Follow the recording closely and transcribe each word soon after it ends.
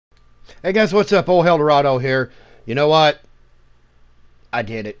Hey guys, what's up? Old hell-da-rodo here. You know what? I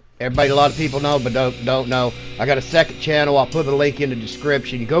did it. Everybody, a lot of people know, but don't know. I got a second channel. I'll put the link in the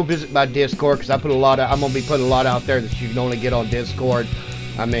description. You go visit my Discord, because I'm gonna be putting a lot out there that you can only get on Discord.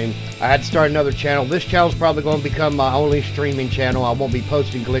 I mean, I had to start another channel. This channel's probably going to become my only streaming channel. I won't be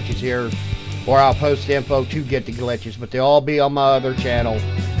posting glitches here, or I'll post info to get the glitches, but they'll all be on my other channel,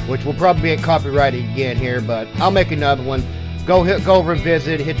 which will probably get copyrighted again here, but I'll make another one. Go over and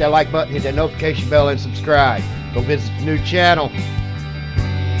visit, hit that like button, hit that notification bell, and subscribe. Go visit the new channel.